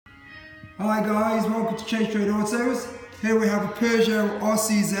Hi guys, welcome to Change Trade Autos. Here we have a Peugeot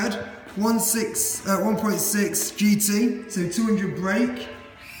RCZ 1.6 GT, so 200 brake.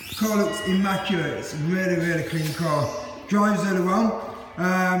 Car looks immaculate, it's a really clean car. Drives really well.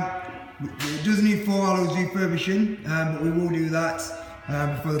 It does need 4 alloys refurbishing, but we will do that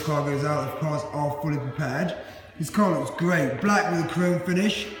before the car goes out. The cars are fully prepared. This car looks great, black with a chrome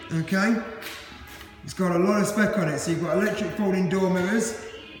finish, okay? It's got a lot of spec on it, so you've got electric folding door mirrors,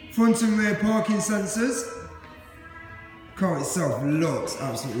 front and rear parking sensors. The car itself looks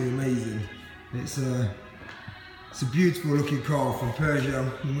absolutely amazing. It's a beautiful looking car from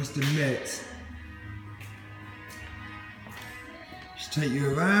Peugeot, you must admit. Just take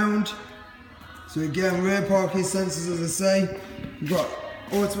you around. So again, rear parking sensors, as I say. You've got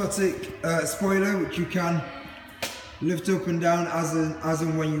automatic spoiler, which you can lift up and down as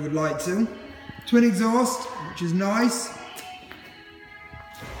and when you would like to. Twin exhaust, which is nice.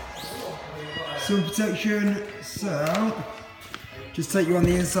 Sun protection, so just take you on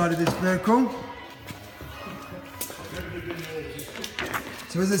the inside of this vehicle.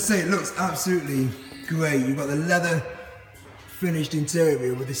 So as I say, it looks absolutely great. You've got the leather finished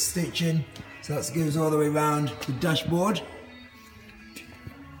interior with the stitching, so that goes all the way around the dashboard.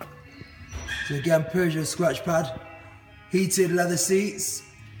 So again, Peugeot scratch pad, heated leather seats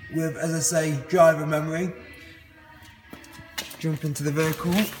with, as I say, driver memory. Jump into the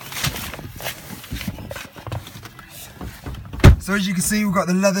vehicle. So as you can see, we've got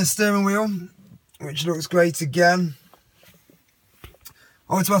the leather steering wheel, which looks great again.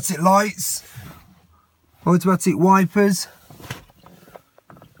 Automatic lights, automatic wipers,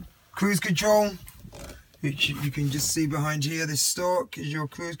 cruise control, which you can just see behind here. This stalk is your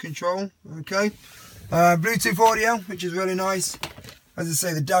cruise control, okay. Bluetooth audio, which is really nice. As I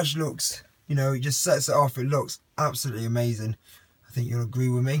say, the dash looks, you know, it just sets it off. It looks absolutely amazing. I think you'll agree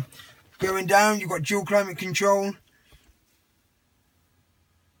with me. Going down, you've got dual climate control.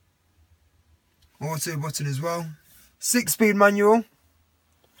 Auto button as well. 6-speed manual.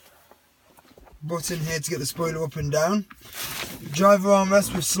 Button here to get the spoiler up and down. Driver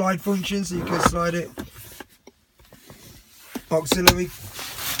armrest with slide function, so you can slide it. Auxiliary.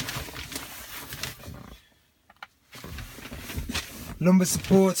 Lumbar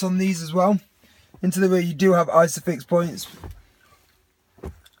supports on these as well. Into the rear you do have ISOFIX points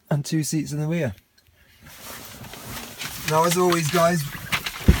and 2 seats in the rear. Now as always guys,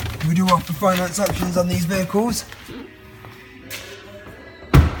 we do offer finance options on these vehicles.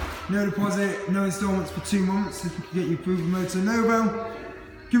 No deposit, no instalments for 2 months if we can get you approved with Motor Novo.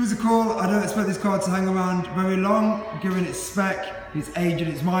 Give us a call. I don't expect this car to hang around very long. Given its spec, its age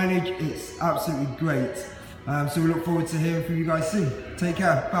and its mileage, it's absolutely great. So we look forward to hearing from you guys soon. Take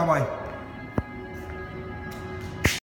care, bye bye.